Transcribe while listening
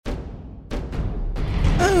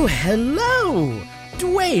Oh, hello!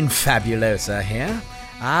 Dwayne Fabulosa here.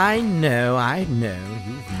 I know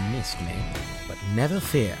you've missed me, but never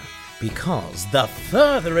fear, because the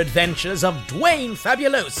further adventures of Dwayne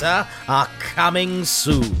Fabulosa are coming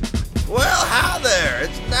soon. Well, hi there.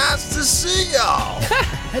 It's nice to see y'all.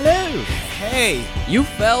 Hello. Hey, you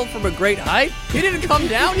fell from a great height? You didn't come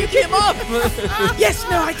down, you came up! Yes,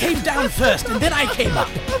 no, I came down first, and then I came up.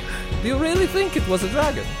 Do you really think it was a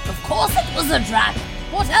dragon? Of course it was a dragon.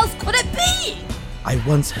 What else could it be? I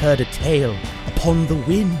once heard a tale upon the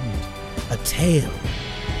wind, a tale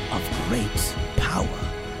of great power,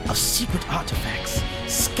 of secret artifacts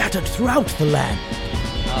scattered throughout the land.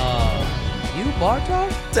 You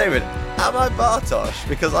Bartosz? David, am I Bartosz?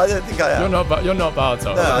 Because I don't think I am. You're not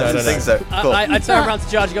Bartosz. No, I didn't think so. Cool. I turn around to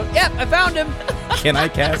Josh and go, yep, I found him! Can I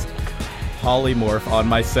cast polymorph on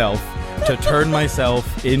myself to turn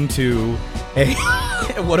myself into a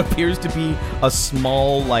what appears to be a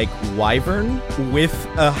small, like, wyvern with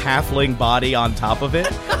a halfling body on top of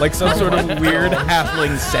it? Like some sort of weird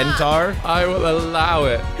halfling centaur? I will allow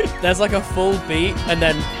it. There's like a full beat, and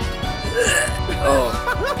then...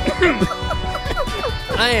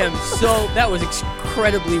 That was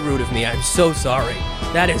incredibly rude of me. I'm so sorry.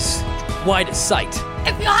 That is wide as sight.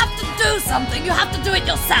 If you have to do something, you have to do it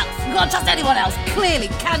yourself. You can't trust anyone else, clearly,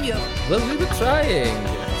 can you? Well, we were trying.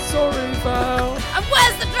 Sorry, Val. And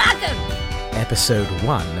where's the dragon? Episode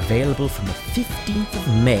 1 available from the 15th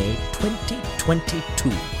of May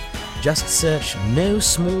 2022. Just search No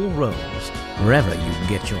Small Roles wherever you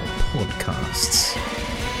get your podcasts.